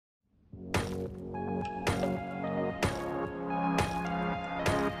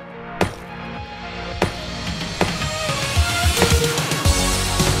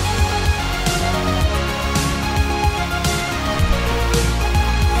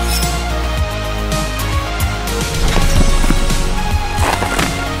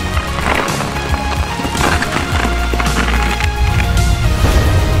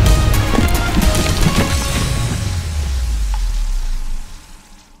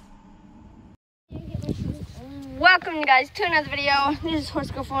Welcome, you guys, to another video. This is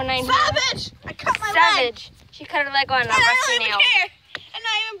Horse Girl 49. Savage! I cut my leg. Savage. She cut her leg on a rusty nail. And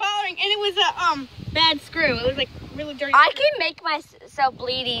not even bothering. And it was a bad screw. It was like really dirty. I can make myself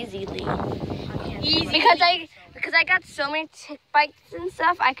bleed easily. Because I got so many tick bites and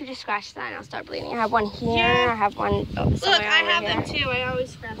stuff. I could just scratch that and I'll start bleeding. I have one here. Yeah. I have one. Look, I have them too. I always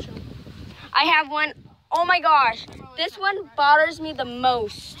scratch them. I have one. Oh my gosh, this one bothers me the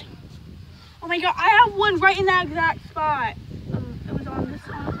most. Oh my god, I have one right in that exact spot. It was on this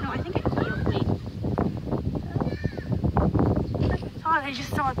one. No, I think it healed me. I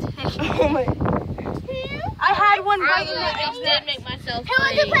just saw a tissue. Oh my. I had one right in that. I did make myself. Who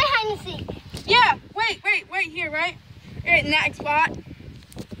wants to play hide and seek? Yeah, wait here, right? Right in that spot.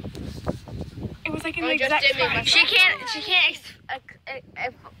 It was like in the exact spot. She can't I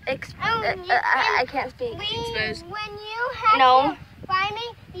can't speak. When you have No. to find me,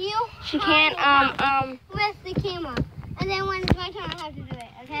 you She can't lift the camera. And then when it's my turn, I have to do it,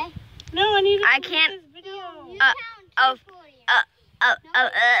 okay? No, I need to I do can't- this video. You count to 40.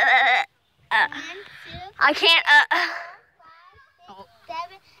 I can't 7, 8, 9,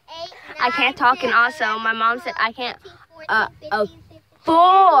 I can't talk, 10, and also 11, my mom said I can't 12, 13, 14, 15, 16,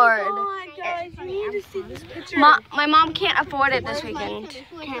 afford. Come on, guys, you need to see this picture. My mom can't afford it this weekend.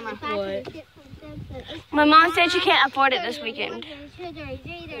 My mom said she can't afford it this weekend.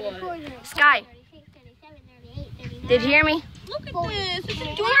 Sky, did you hear me? Look at this. It's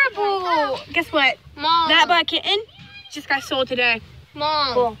adorable. Guess what? Mom. That black kitten just got sold today.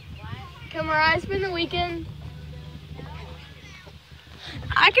 Mom. Cool. Can Mariah spend the weekend?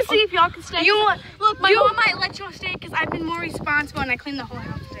 I can see if y'all can stay. You want? Look, my mom might let y'all stay because I've been more responsible and I cleaned the whole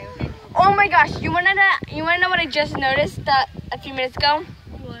house today. Okay? Oh my gosh! You wanna know what I just noticed that a few minutes ago?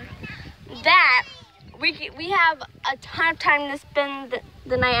 What? That we have a ton of time to spend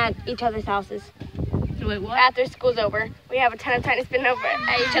the night at each other's houses. Wait, what? After school's over, we have a ton of time to spend over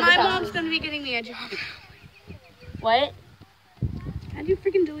at each other's My houses. mom's gonna be getting me a job. What? How do you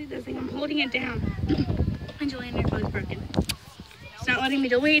freaking delete this thing? I'm holding it down. Angelina, your phone's broken. It's not letting me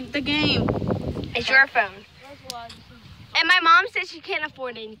delete the game. It's your phone. And my mom said she can't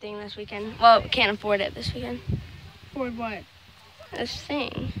afford anything this weekend. Well, can't afford it this weekend. For what? This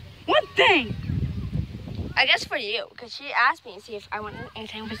thing. What thing? I guess for you, because she asked me to see if I want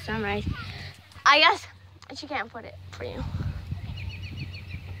anything for sunrise. I guess she can't afford it for you.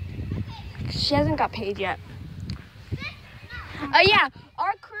 She hasn't got paid yet. Oh yeah,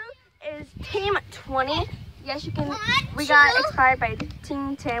 our crew is Team 20. Yes, you can. We got inspired by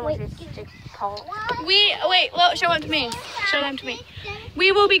Team 10, which is Jake Paul. Show them to me. Show them to me.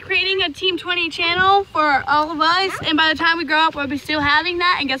 We will be creating a Team 20 channel for all of us, and by the time we grow up, we'll be still having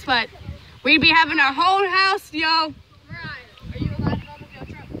that. And guess what? We'd be having our whole house, yo. Mariah, are you allowed to go on the field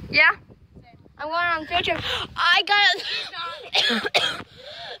trip? Yeah, I'm going on a field trip. I got.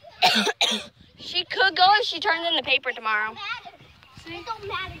 She could go if she turns in the paper tomorrow. It don't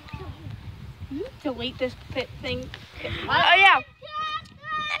matter. Delete this thing. Oh yeah,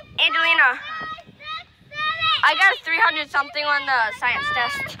 Angelina. I got a 300 something on the science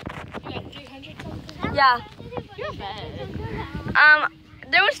test. You got 300 something? Yeah. You're bad.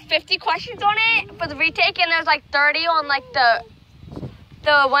 There was 50 questions on it for the retake, and there's like 30 on like the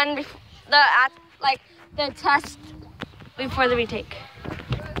one before the test before the retake.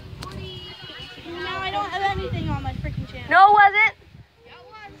 No, I don't have anything on my freaking channel. No, it wasn't.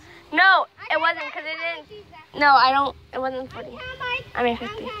 No, it wasn't because it didn't. No, I don't. It wasn't 40. I mean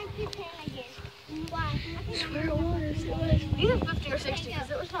 50. These are 50 or 60 because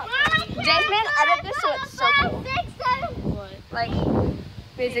it was not. Jasmine, edit this so it's so cool. What? Like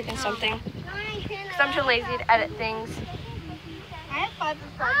music and something. Because I'm too lazy to edit things. I have 5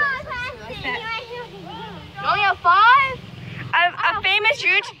 You only have 5?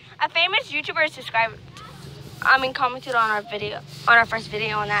 A famous YouTuber subscribed. Commented on our first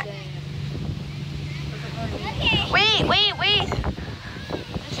video on that. Wait. You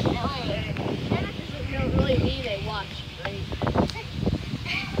don't really need a watch,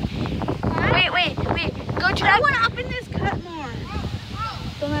 right? Wait. Go to I that. want to up in this cut more.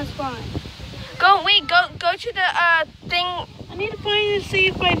 So that's fine. Go to the thing. I need to find and see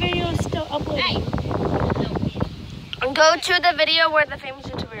if my video is still uploading. Go to the video where the famous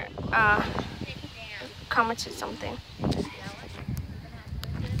YouTuber commented something.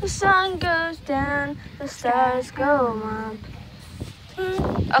 The sun goes down, the stars go up.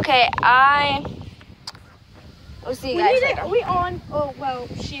 Okay, we'll see you guys later. Are we on? Oh, well,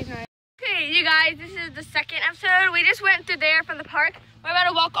 she's not. Okay, you guys, this is the second episode. We just went through there from the park. We're about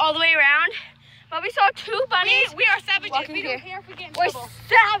to walk all the way around. But we saw 2 bunnies. We are savages. Walking We don't here. care if we get in We're trouble.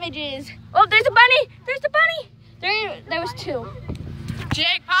 savages. Oh, there's a bunny. There's the bunny. There was 2.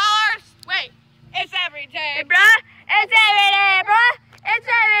 Jake Paulers. Wait, it's every day. Bruh, it's every day, bruh. It's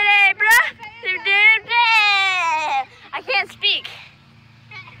every day, bruh. I can't speak.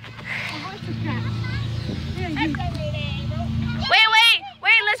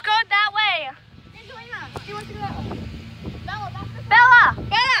 Wait, let's go that way. Bella,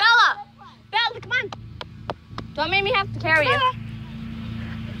 come on. Don't make me have to carry you.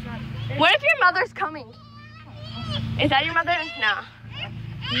 What if your mother's coming? Is that your mother? No.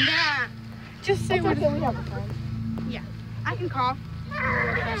 Nah. Just say what. Yeah, I can call.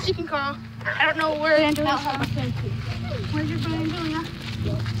 She can call. I don't know where Angelina is. Where's your phone, Angelina?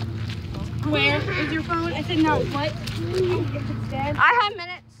 Where is your phone? I said no. What? I have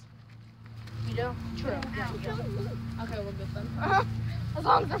minutes. You do? True. Yeah, you do. Okay, we'll get them. As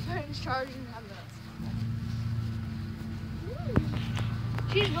long as our phone's charged and have minutes.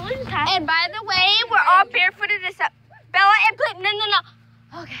 She's really just happy. And by the way, we're all barefooted except Bella and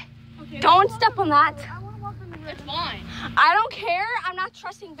no. Okay. Don't step on that. It's fine. I don't care. I'm not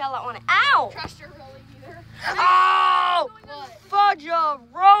trusting Bella on it. Ow! Trust her really either. Oh! What?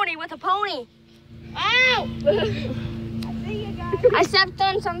 Fudgeroni with a pony. Ow! I stepped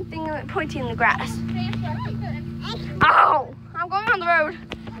on something pointy in the grass. Ow! I'm going on the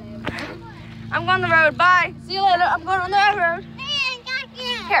road. Bye. See you later. I'm going on the road.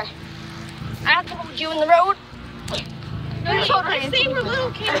 Here. I have to hold you in the road. Let's save her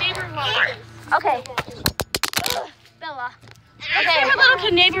little kid neighbor vibes. Okay. Bella. Save her little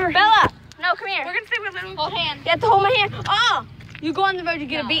kid neighbor. Bella. No, come here. We're gonna save her little. Hold hand. You have to hold my hand. Oh! You go on the road, you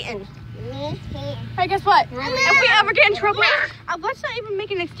get a beating. Hey, guess what? If we ever get in trouble, let's not even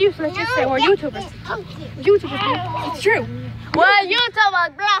make an excuse. Let's just say we're YouTubers. YouTubers. It's true. Well,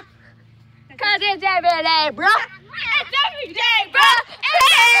 YouTubers, bruh. Cause it's every day, bruh. It's every day, bro. It's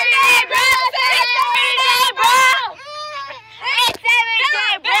every day, bro. It's every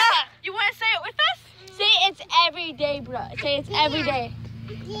day, bruh. You want to say it with us? Say it's every day, bruh. Say it's every day.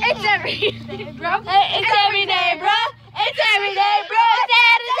 It's every day, bro. It's every day, bruh. It's every day, bruh. Say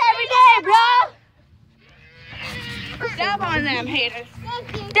it's every day, bruh. Dab on them haters.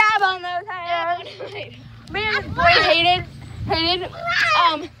 Dab on those haters. Me and this boy hated,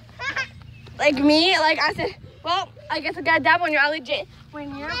 like me. Like I said, well, I guess I gotta dab on your legit.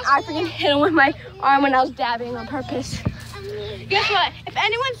 I freaking hit him with my arm when I was dabbing on purpose. Guess what? If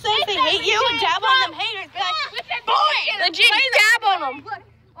anyone says they hate you, dab on them haters. Be like, boy, Legit dab on them.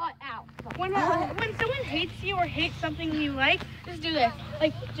 When someone hates you or hates something you like, just do this.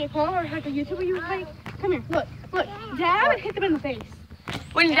 Like Jake Paul or like a YouTuber you like. Come here, look, dab and hit them in the face.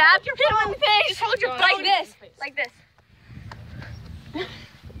 When you dab, hit them in the face. Just hold your Like this. Like this.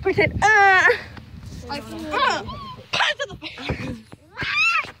 Pretend. Like, to the face.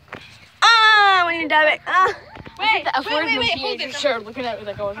 When you dab it. Wait, hold it. Sure, looking at me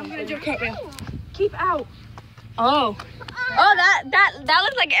like I wasn't. I'm gonna do a cartwheel. Keep out. Oh, that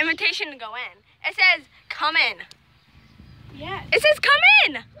looks like an invitation to go in. It says, come in. Yes. It says, come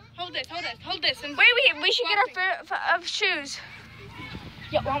in. Hold this. And Wait, we should get our of shoes.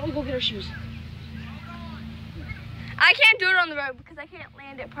 Yeah, why don't we go get our shoes? I can't do it on the road because I can't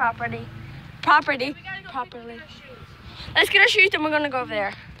land it properly. Let's get our shoes, then we're gonna go over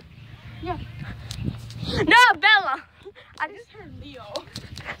there. Yeah. No, Bella. I just heard Leo.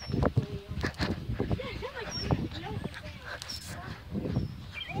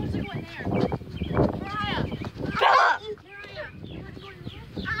 Bella.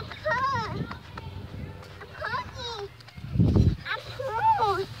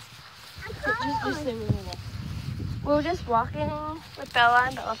 We were just walking with Bella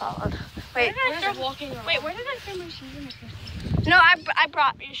and Bella followed. Wait, Where did I throw my shoes in the first? no, I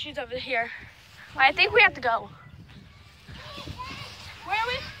brought your shoes over here. I think we have to go. Where are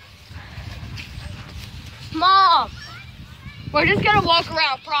we? Mom. We're just gonna walk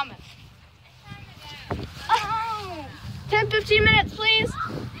around, promise. 10-15 minutes, please.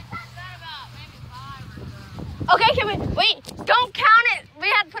 Okay, can we wait? Don't count it. We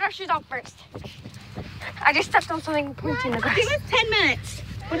have to put our shoes on first. I just stepped on something pointy in the grass. Give us 10 minutes.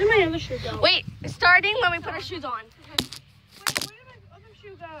 Where did my other shoe go? Wait, starting when we put our shoes on. Where did my other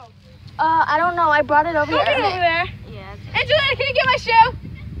shoe go? I don't know. I brought it over Go here. get it over there. Yeah. Angelina, can you get my shoe?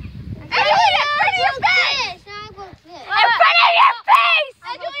 Angelina, turn your face! In front of your face!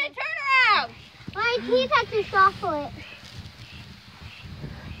 Angelina, turn around! My teeth have to shuffle it.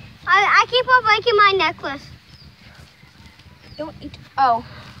 I keep on breaking my necklace. Don't eat. Oh,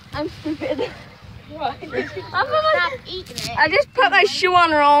 I'm stupid. What? Stop eating it. I just put my shoe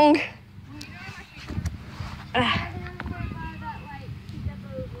on wrong.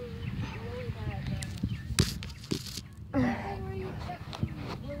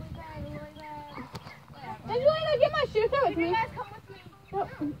 me. You guys come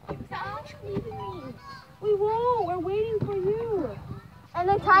with me. Someone's leaving me. We won't. We're waiting for you. And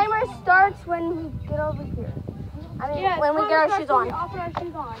the timer starts when we get over here. I mean, when we get our shoes on. I'll put our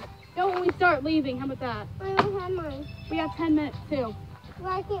shoes on. No, when we start leaving. How about that? I don't have mine. We have 10 minutes too.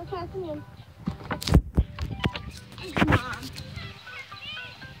 Well, I can't trust him.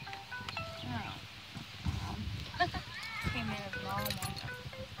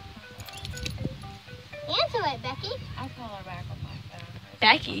 Answer it, Becky. I'll call her back on my phone.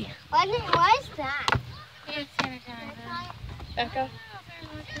 Becky. What is that? It's sanitizer. Becca.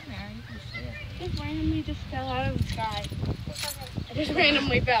 Just randomly just fell out of the sky. I just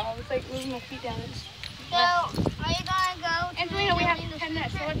randomly fell. I was like moving my feet down. So, are you gonna go? Angelina, we have 10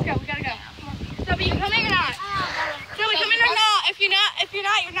 minutes, so let's go. We gotta go. So, are you coming or not? So, we coming or not? If you're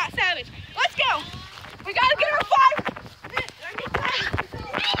not, you're not savage. Let's go. We gotta get our 5 minutes.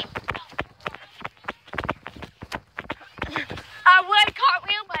 I would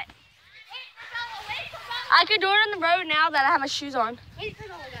cartwheel, but I could do it on the road now that I have my shoes on.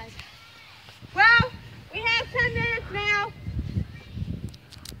 Well, we have 10 minutes now.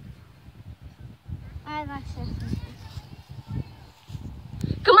 I got this.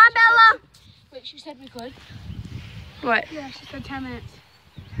 Come on, Bella. Wait, she said we could? What? Yeah, she said 10 minutes.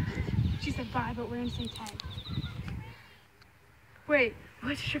 She said 5, but we're gonna say 10. Wait,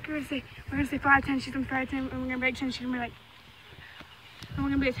 what's Sugar gonna say? We're gonna say 5, 10, she's gonna try 10, and we're gonna break 10, she's gonna be like, and we're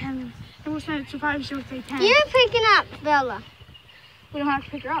gonna be at 10. And we'll send it to 5, and she'll say 10. You're picking up, Bella. We don't have to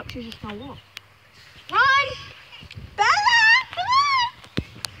pick her up, she's just gonna walk. Run! Bella! Come on!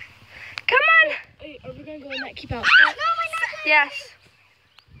 Come on. Wait, are we gonna go in that keep out? Yes.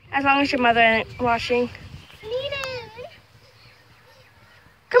 As long as your mother isn't watching.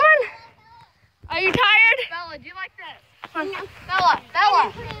 Come on. Are you tired? Bella, do you like this? Bella.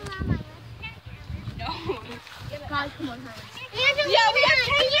 Bella. Guys, come on, hurry. Yeah, we have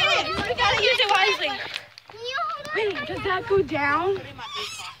 10 minutes! We gotta use it wisely. Wait, does that go down?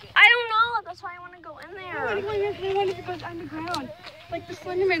 I don't know. That's why I want to go in there. I wonder if it goes underground. Like the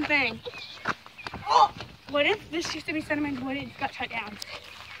Slenderman thing. Oh! What if this used to be Slenderman's wood and it got shut down?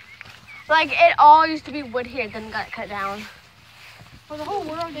 Like, it all used to be wood here, then got cut down. For the whole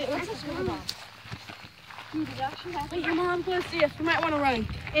world, it was just wood. Wait, your mom's gonna see us. We might want to run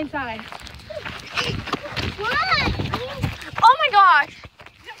inside. Oh my gosh.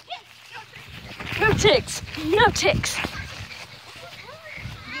 No ticks. No ticks.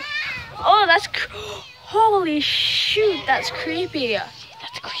 Oh, that's holy shoot. That's creepy.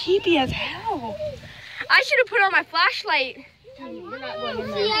 That's creepy as hell. I should have put on my flashlight. We're not going in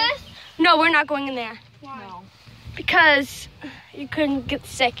there. No, we're not going in there. No. Because you couldn't get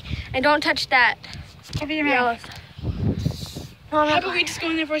sick. And don't touch that. Cover your yellow mouth. stuff. No, I'm How not about we going. just go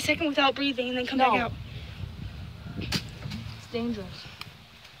in there for a second without breathing and then come No. back out? It's dangerous.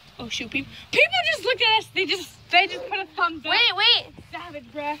 Oh shoot, people just look at us. They just put a thumbs up. Wait. Savage,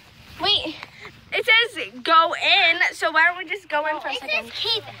 bruh. Wait. It says go in, so why don't we just go in for a second?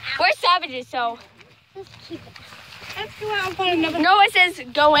 Keep it. We're savages, so. Just keep it. Let's go out and find another. No, it says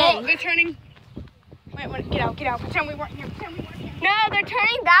go Oh, in. they're turning. Wait, get out. Pretend we weren't here. No, they're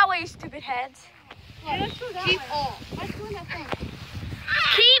turning that way, stupid heads. Let's go that way. Let's go in that thing.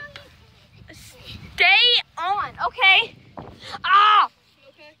 Stay on, okay? Ah!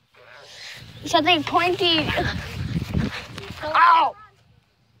 Okay. Something pointy. Ow!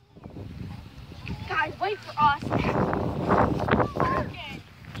 Guys, wait for us.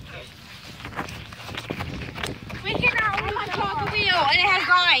 We can unlock the wheel and it has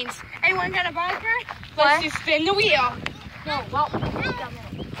lines. Anyone got a biker? What? Let's just spin the wheel.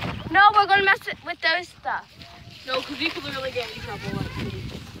 No, we're gonna mess it with those stuff. No, because you could literally get in trouble.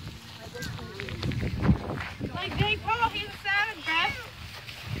 Like Jake Paul, he's a savage, bruh.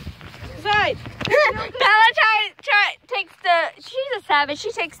 Besides, Bella takes she's a savage.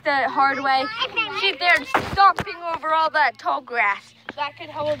 She takes the hard way. She's there stomping over all that tall grass. that could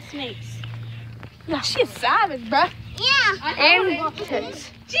hold snakes. Yeah, she's savage, bruh. Yeah. And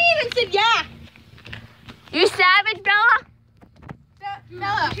ticks. She even said yeah. You savage, Bella?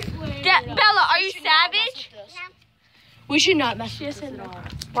 Bella. Bella, are you savage? We should not mess with Yes and no.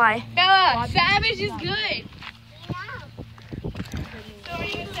 Why? Bella, savage is good. So are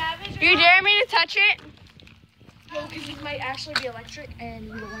you savage? You dare me to touch it? No, because it might actually be electric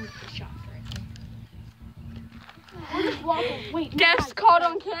and we don't want to get shot for it. Wait, Death's caught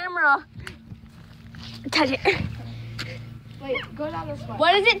on camera. Touch it. wait, go down this way.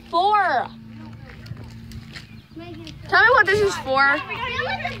 What is it for? Tell me what this is for.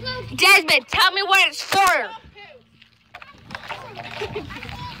 Desmond, tell me what it's for.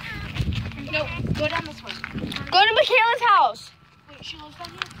 No, go down this way. Go to Michaela's house. Wait, she lives down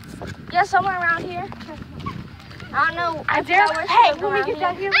here? Yeah, somewhere around here. I don't know. I Hey, forgot where she lives when we around get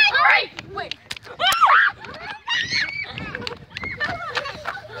down here. Alright, Wait.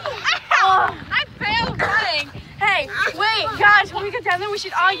 Oh. I failed running. Hey, wait, guys, when we get down there, we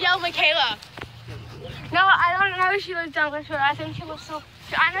should all yell Michaela. No, I don't know if she lives down this road. I think she lives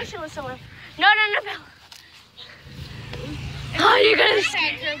I know she lives somewhere. No. Oh, you're gonna Text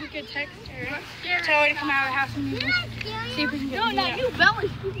her. We could text her. Tell her to come out of the house and see if we can get No, not you,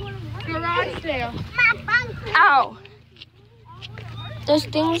 Belly. garage sale. Ow. Those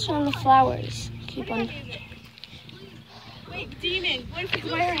things from the flowers. Keep on. Wait, Demon, what if we go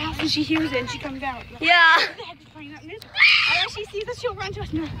by her house and she hears it and she comes out? Yeah. What the heck is playing that music? And when she sees us, she'll run to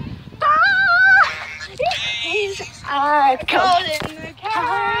us. No. These are cold. In the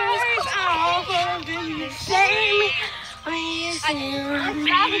cars, all of them the same. When you see me.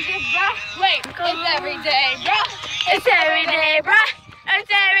 Wait, it's every day, bro. It's every day, bruh. It's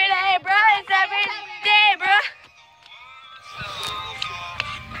every day, bruh. It's every day, bruh.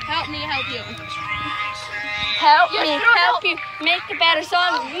 Help me help you. Help me, help you make a better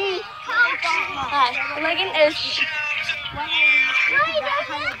song. Hi, Megan is.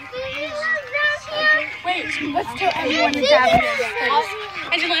 Wait, let's tell everyone the dab.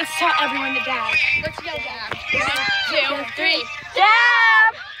 And let's tell everyone the dab. Let's go dab. 1, 2, 3.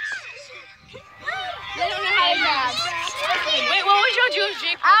 Dab! They don't know how to dab. Wait, what would you do if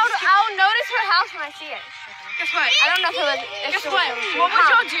Jake? I'll notice her house when I see it. Guess what? I don't know if Guess what? What would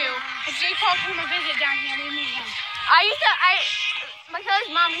y'all do if Jake Paul came to visit down here and we moved him? Michaela's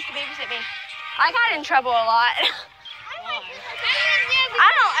mom used to babysit me. I got in trouble a lot.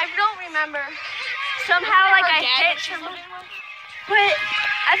 I don't remember. Somehow, like, I hit someone. But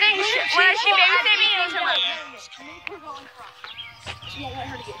I think when she babysit me, it was her mom. She won't let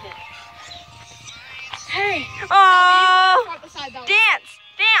her to get hit. Hey. Oh, Walk beside that one. dance.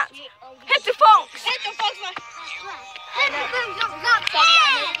 Hit the folks. Hit the folks.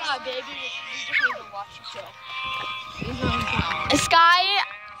 Sky,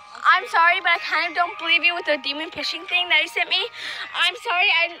 I'm sorry, but I kind of don't believe you with the demon pushing thing that you sent me. I'm sorry,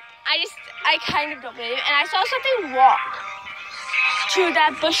 I kind of don't believe it. And I saw something walk to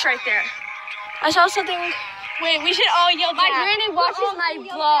that bush right there. I saw something. Wait, we should all yell My dab. granny watches my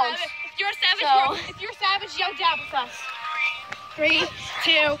vlogs. If you're a savage, So- if you're a savage, yell dab with us. 3,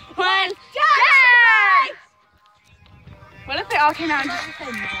 2, 1, dab! What if they all came out and just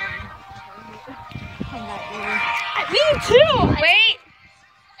said no? Me too! Wait.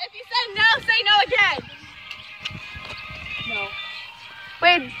 If you said no, say no again. No.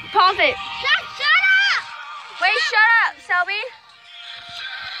 Wait, pause it. Shut up! Wait, shut up, Selby.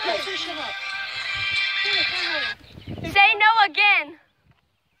 Shut up. Say no again.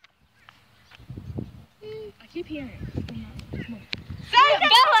 I keep hearing it. Say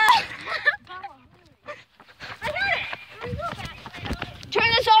Bella. Turn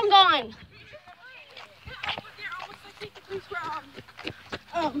the song on.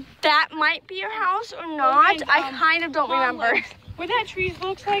 That might be your house or not. I kind of don't remember. Where that tree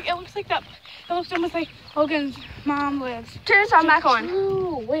looks like, it looks almost like Logan's mom lives. Turn the song back on.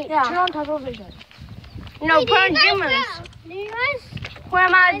 Ooh, wait, Yeah. turn on television. No, put on demons. Do you guys? Where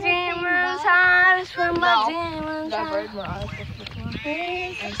my demons hide, where my demons hide.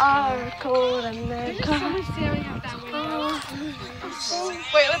 Are cold and they're cold. Someone's staring out that window.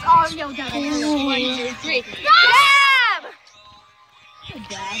 Wait, let's all yell dab. 1, 2, 3. Dab!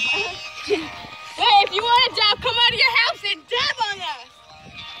 Hey, if you want to dab, come out of your house and dab on us.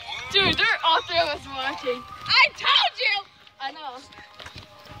 Dude, they're all 3 of us watching. I told you. I know.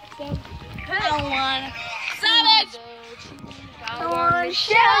 Savage. I want to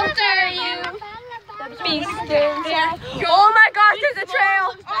shelter you. Beast inside. Oh my gosh, there's a trail.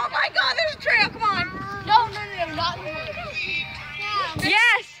 Oh my God, there's a trail. Come on. No, not me.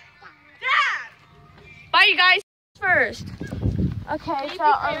 Yes. Bye, you guys. First. Okay, so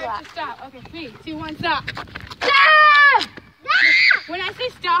To stop. Okay, 3, 2, 1, stop. When I say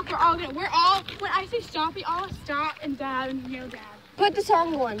stop, when I say stop, we all stop and dab and yell dab. Put the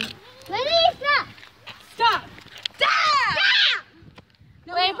song on. Ready? Stop! Stop. Dab.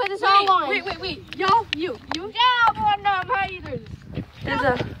 No, Wait, put the song on. Wait. Y'all, you.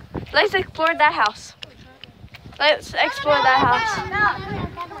 Let's explore that house. Let's explore that house.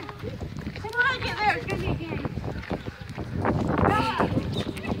 Come on, get there. It's gonna be a game.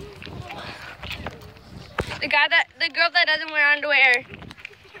 The girl that doesn't wear underwear.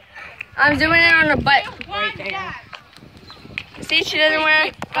 I'm zooming in on her butt. Right there. See, she doesn't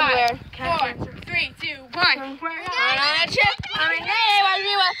wear underwear. 4, 3, 2, 1. On a trip, I'm in there,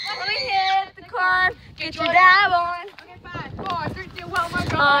 we hit the car, Get your dab on. Okay, 5, 4, 3, 2, 1, we're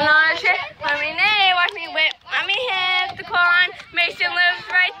going. On our shit. Let me nay, watch me whip. Let me hit the con. Mason lives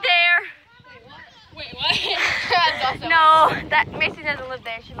right there. Wait, what? No, that Mason doesn't live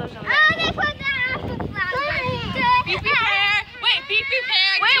there. She lives over there. Oh, they put that off the flower. Be prepared. Wait, be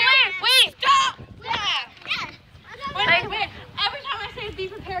prepared. Wait. Stop. Yeah. Wait. Every time I say be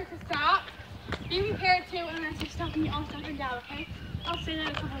prepared to stop, be prepared to, and when I say stop, and you all stop and down, okay? I'll say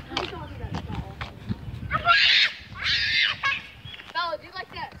that a couple of times. I'll do that. Bella, do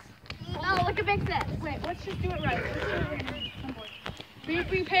like this. No, look at big this. Wait, let's just do it right. Be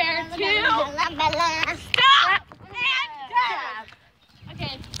prepared to Stop. stop and dab.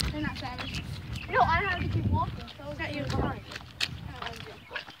 Okay, they're not savage. No, I have to keep walking. So Is that you?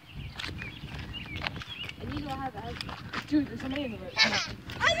 and you don't have that. Dude, there's somebody in the room.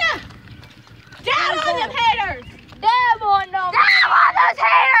 Dab on them haters! Dab on them. Dab on those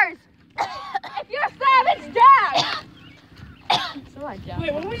haters. If you're savage, dab! So I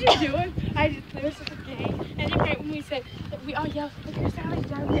Wait, what was you doing? There was just a game, and then when we said, we all yelled, if you're savage,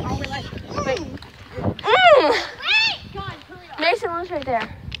 dab, we all were like, wait. God, hurry up. Mason lives right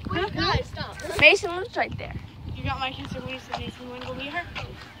there. Guys, stop. Mason lives right there. You got my kiss and we said, Mason, you want to go meet her?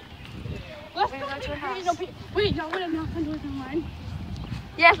 Let's go to her house. Wait, y'all want to knock on doors online?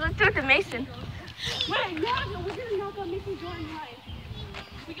 Yes, let's do it to Mason. Wait, no, we're going to knock on Mason's door online.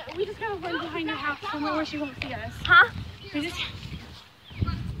 We just got to run behind your house somewhere where she won't see us. Huh? We just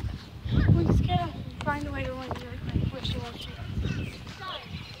gotta find a way to run where she won't see us.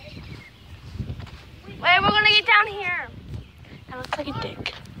 Wait, we're gonna get down here. That looks like a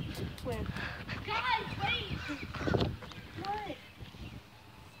dick. Where? Guys, wait. What?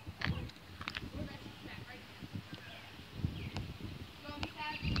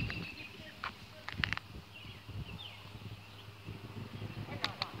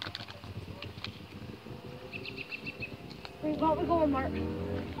 Wait, why don't we go on Mark?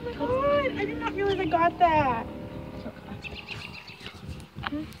 Oh my god, I did not realize I got that.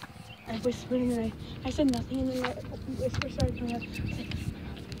 I whispered and I said nothing and then my whisper started coming up.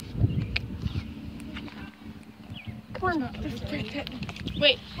 Come on.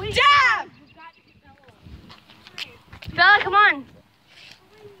 Wait. Dab! Bella, come on.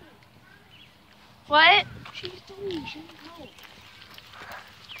 What? She's doing.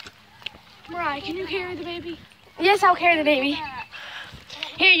 Mariah, can you carry the baby? Yes, I'll carry the baby.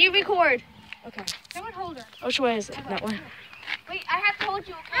 Here, you record. Okay. Someone hold her. Which way is it? That way. Wait, I have to hold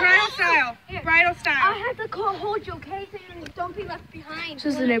you, okay? Bridal style. Bridal I style. have to hold you, okay? So you don't be left behind. This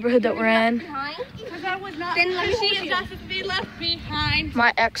is the neighborhood that we're in. Behind? Because I was not. Then let me she hold is you. not supposed to be left behind.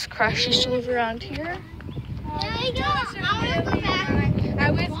 My ex-crush used to live around here. There you go. I want to go back.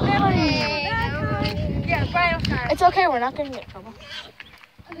 I was never. Yeah, bridal style. It's okay, we're not gonna get in trouble.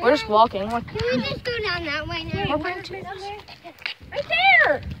 We're just walking. Like, Can we just go down that way now? we're pretty too. Right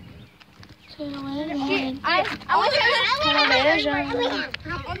there. I want to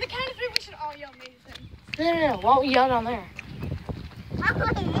On the count of 3, we should all yell Mason. No. Why don't we yell down there? I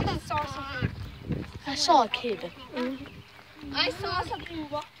saw something. I saw a kid. I saw something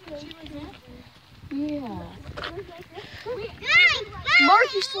walk towards you. Yeah. Guys,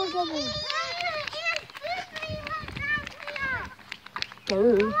 Mark, you still got me.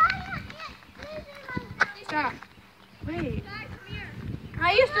 Stop. Wait.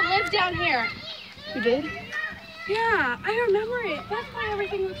 I used to live down here. You did? Yeah, I remember it. That's why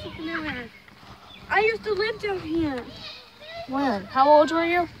everything looks so familiar. I used to live down here. When? How old were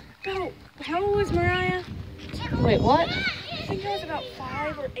you? Oh, how old was Mariah? Wait, what? I think I was about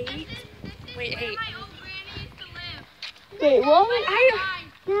 5 or 8. Wait, 8. Wait, what?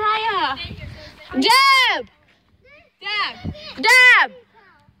 Mariah! Dab! Dad! Dab!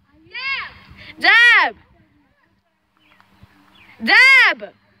 Dab!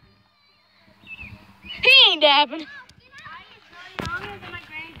 Dab! He ain't dabbing.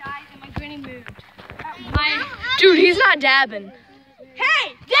 Dude, he's not dabbing.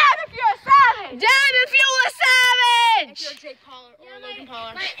 Hey! Dad, if you're a savage! Dab if you a savage! If you're Jake Paul or Logan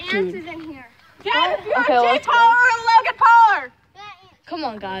Paul. my aunt is in here. Dad, if you're Okay, a let's Jake Paul or a Logan Paul. Come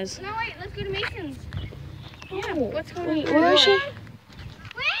on, guys. No, wait, let's go to Mason's. Yeah, let's go. Wait, where is she?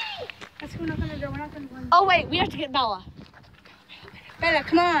 Let's go knock on the door. We're not going to run. Oh, wait, we have to get Bella. Bella,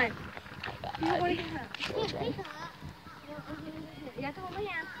 come on. You don't want to get her. You have to hold my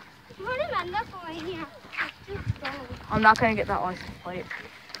hand. I'm holding my knuckle right here. I'm not going to get that license plate.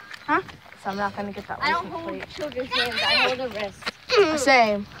 Huh? So I'm not going to get that I don't license hold plate. children's hands. I hold a wrist.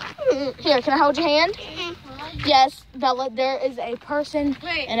 Same. Here, can I hold your hand? Yes, Bella, there is a person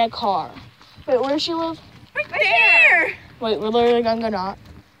Wait. in a car. Wait, where does she live? Right there. Wait, we're literally going to go knock.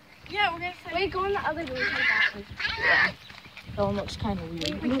 Yeah, we're gonna say. Wait, go in the other door. That one looks kind of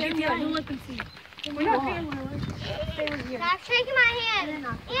weird. Look and see. We're not paying Stop shaking my hand.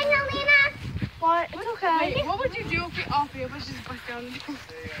 Angelina. What? It's okay. Wait, what would you do if we all three of us just bust down the door?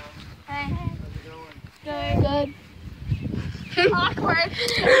 Good. Awkward.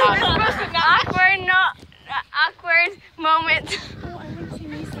 Awkward moment. Oh, I want to see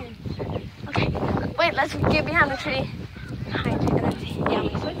Mason. Okay. Wait, let's get behind the tree. Hide and then see. Yeah,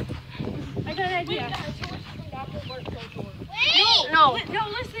 Mason. I got an idea. No. No,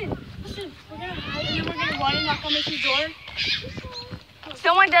 listen. We're gonna hide and then we're gonna run and knock on Mason's door.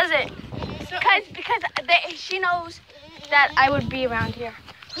 Someone does it. Because she knows that I would be around here.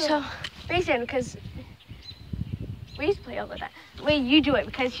 So, Mason, because we used to play all the time. Wait, you do it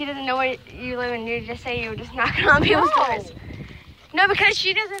because she doesn't know where you live and you just say you're just knocking on people's doors. No, because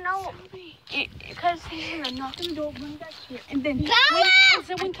she doesn't know. Because She's gonna knock on the door, run back here, and then Bella! when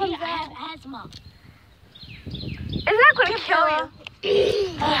someone comes I out. have asthma. it's not going to kill you.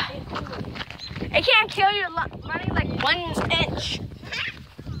 It can't kill you running like 1 inch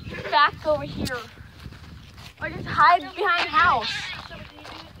back over here. Or just hide behind the house.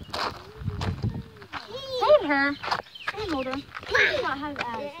 Hold her. Hold her.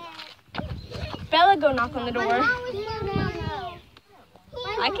 Bella, go knock on the door.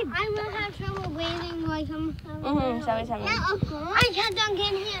 I will have trouble breathing like I'm. Sorry. I can't don't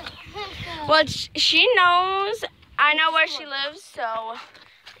get hit. Well, she knows. I know where she lives, so.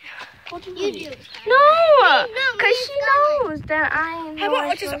 You do. No, because she knows that I know. How where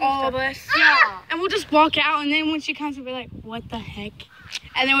about she just lives, all so- of us? Yeah. And we'll just walk out, and then when she comes, we'll be like, what the heck?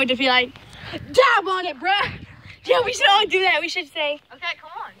 And then we'll just be like, dab on it, bruh. Yeah, we should all do that. We should say, Okay, come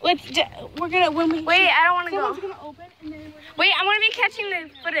on. we're gonna, when we. Wait, I don't want to Someone's go. gonna open, and then we're gonna. Wait, I'm going to be catching the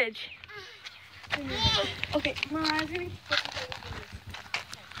footage. Okay, Mariah's gonna.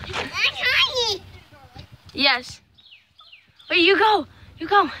 Yes. Wait, you go. You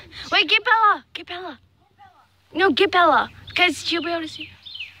go. Wait, get Bella. Get Bella. No, get Bella. Because she'll be able to see you.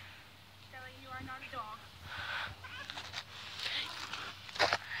 You are not a dog.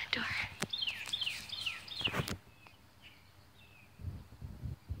 Door.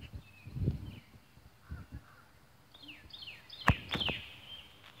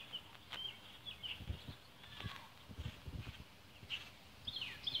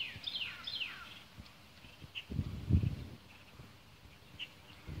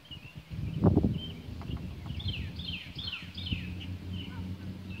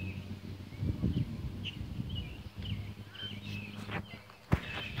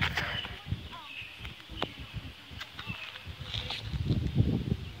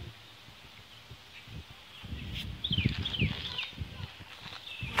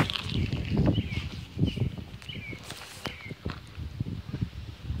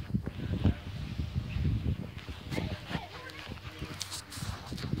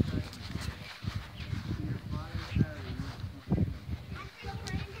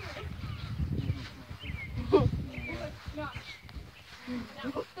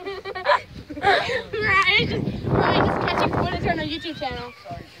 Mariah's just catching footage on our YouTube channel.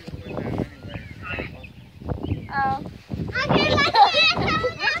 Oh. Okay, let's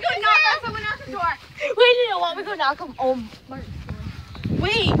Let's go knock on someone else's door. Wait, you know what? We go knock on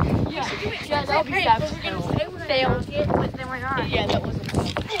Wait. Yeah, that'll be sad. Failed. But then we're not. Yeah, that wasn't fun.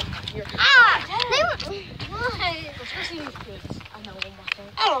 Let's go see these kids. I know one more thing.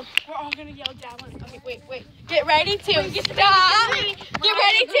 Oh, we're all gonna yell down. Okay, wait. Get ready to stop. Get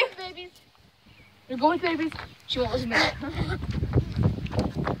ready to. You're going with babies. She won't listen to me.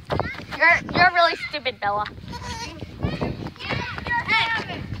 You're really stupid, Bella.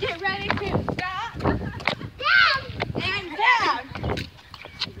 Get ready to stop. And down.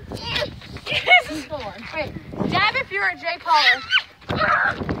 Wait, dab if you're a Jay Paula.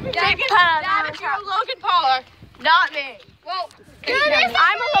 Dab if you're a Logan Paula. Not me. Well, I'm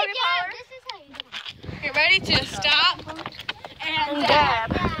a Logan Paula. This is how you do it. get ready to stop and Dab.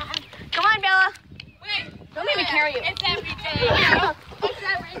 Come on, Bella. Wait, Don't make me carry you. it's every day, bro. It's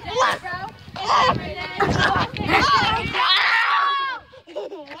every day, bro. It's every day.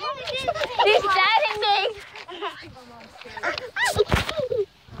 She's dabbing me.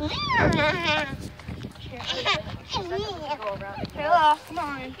 Kayla, come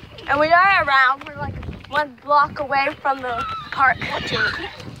on. And we are around. We're like 1 block away from the park.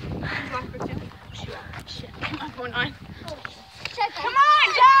 Going on. Come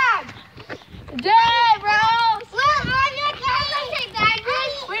on, Dad! Dad, Rose!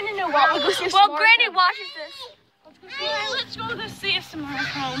 Wait, no, what? We'll go see Well, Granny watches this. Let's go to see if Samara's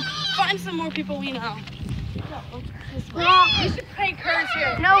home. Find some more people we know. We should prank hers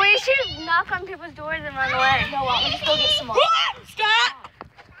here. No, we should knock on people's doors and run away. No, let's just go get some more. Stop!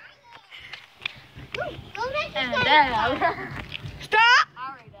 And Dad. Stop!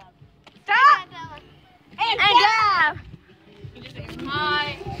 Alright, Dad. Stop! And Dab! You just say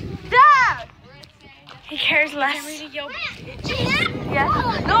hi. Stop! He cares less. Yo,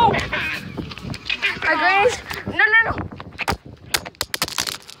 Yeah. No! Our granny's. No.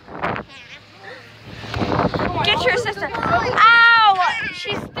 Get your sister. Ow!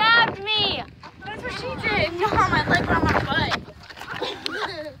 She stabbed me. that's what she did. No, on my leg, but on my butt.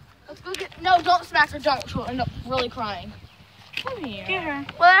 Let's go get. No, don't smack her. Don't. She'll end up really crying. Come here. Get her.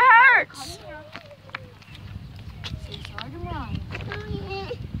 Well, it hurts.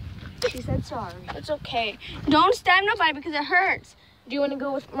 She said sorry. It's okay. Don't stab nobody because it hurts. Do you want to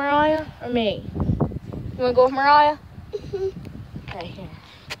go with Mariah or me? You want to go with Mariah? Okay, here.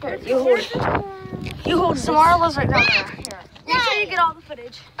 Here, you hold it. You hold Samara lives right down there. Here. Make sure you get all the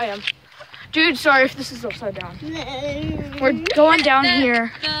footage. I am. Dude, sorry if this is upside down. We're going down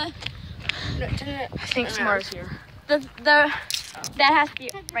here. I think Samara's here. That has to be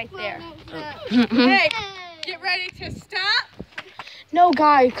right there. Hey, get ready to stop. No,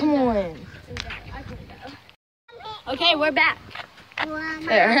 guy, come on. Okay, we're back.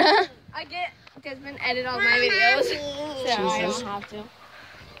 There. I get Desmond edit all my videos. So I Jesus. don't have to.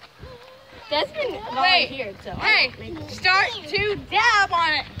 Desmond Wait. volunteered, so Hey, start to dab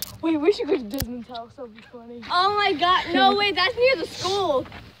on it. Wait, we should go to Desmond's house. That'll be funny. Oh my god, no way, that's near the school.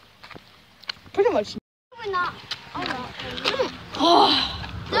 Pretty much. We're not. Oh,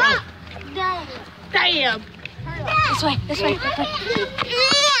 Stop. damn. This way, this way.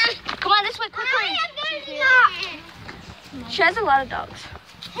 Come on, this way, quickly. She has a lot of dogs.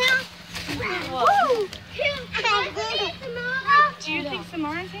 Do you think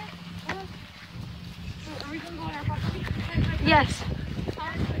Samara's here? Yes.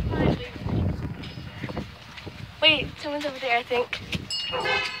 Wait, someone's over there, I think.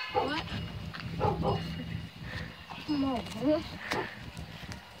 What?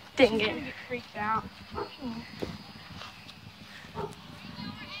 Dang it. Get freaked out.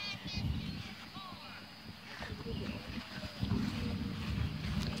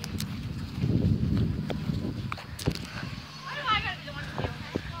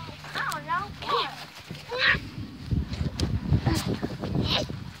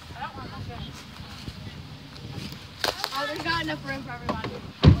 Oh, there's not enough room for everybody.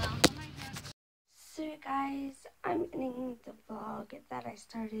 So guys, I'm ending the vlog that I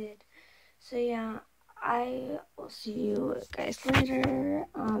started. So yeah, I will see you guys later.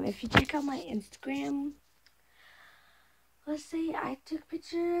 If you check out my Instagram, let's say I took a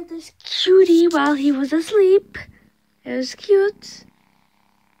picture of this cutie while he was asleep. It was cute.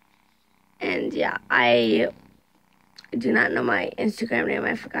 And yeah, I do not know my Instagram name.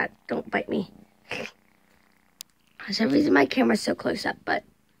 I forgot. Don't bite me. For some reason my camera's so close up, but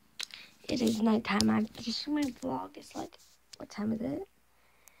it is nighttime. I'm finishing my vlog. It's like, what time is it?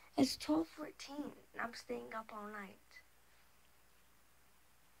 It's 12:14, and I'm staying up all night.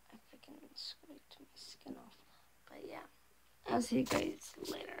 I freaking scraped my skin off. But yeah, I'll see you guys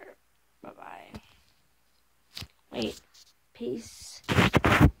later. Bye-bye. Wait, peace.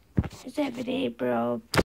 It's every day, bro.